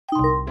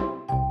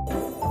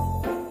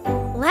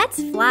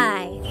Let's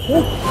fly.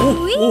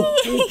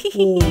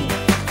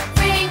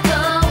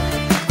 Rainbow,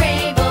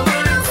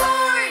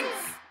 Rainbocorns!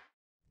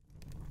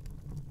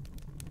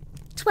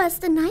 'Twas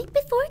the night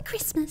before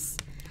Christmas,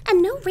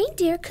 and no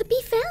reindeer could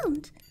be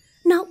found.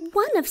 Not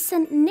one of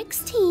St. Nick's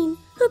team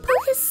who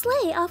pulled his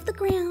sleigh off the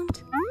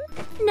ground.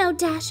 No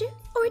Dasher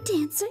or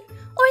Dancer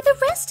or the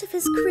rest of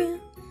his crew.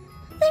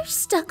 They're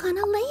stuck on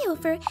a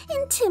layover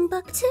in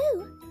Timbuktu.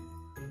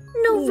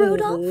 No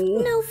Rudolph,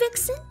 no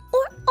Vixen,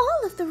 or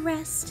all of the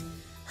rest.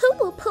 Who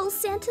will pull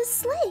Santa's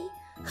sleigh?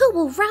 Who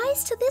will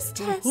rise to this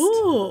test?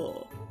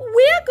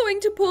 We're going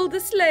to pull the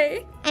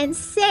sleigh And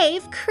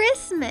save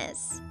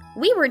Christmas.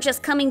 We were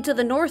just coming to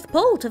the North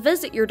Pole to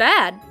visit your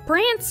dad,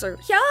 Prancer.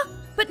 Yeah,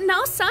 but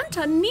now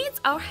Santa needs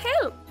our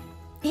help.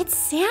 It's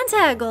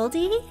Santa,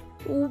 Goldie.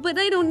 Oh, but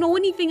I don't know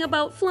anything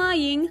about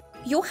flying.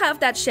 You have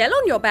that shell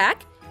on your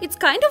back. It's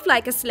kind of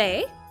like a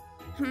sleigh.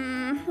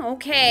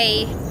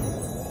 Okay.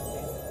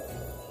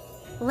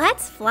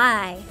 Let's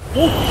fly.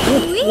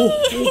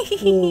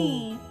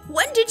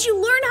 When did you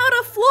learn how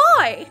to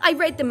fly? I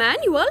read the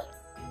manual.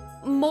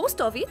 Most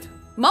of it.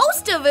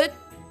 Most of it?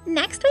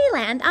 Next we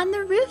land on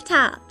the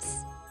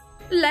rooftops.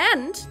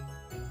 Land?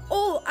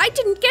 Oh, I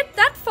didn't get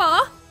that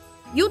far.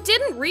 You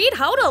didn't read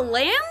how to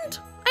land?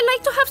 I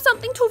like to have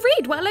something to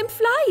read while I'm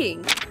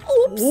flying.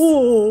 Oops.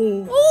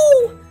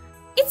 Oh,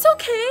 it's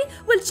okay.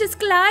 We'll just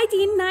glide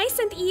in nice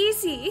and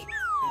easy.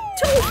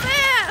 Too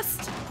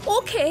fast.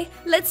 Okay,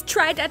 let's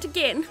try that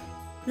again.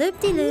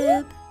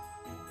 Loop-de-loop.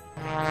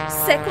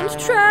 Second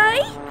try.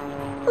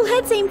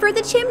 Let's aim for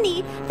the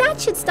chimney. That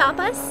should stop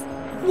us.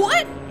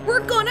 What?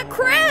 We're gonna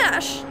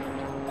crash.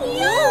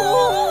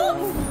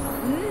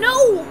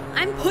 No,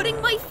 I'm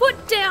putting my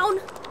foot down.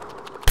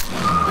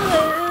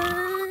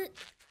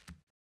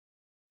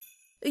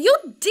 You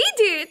did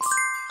it!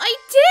 I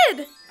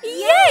did!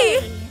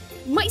 Yay!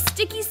 My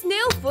sticky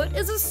snail foot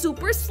is a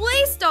super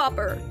sleigh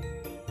stopper.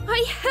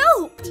 I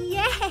helped!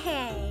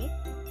 Yay!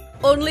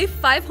 Only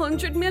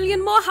 500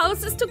 million more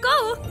houses to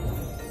go.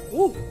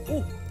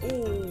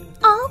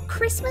 All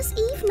Christmas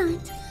Eve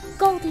night,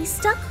 Goldie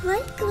stuck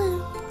like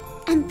glue.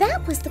 And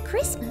that was the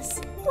Christmas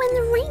when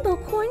the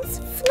Rainbocorns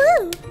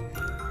flew.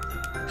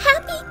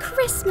 Happy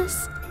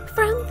Christmas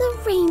from the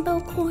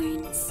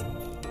Rainbocorns.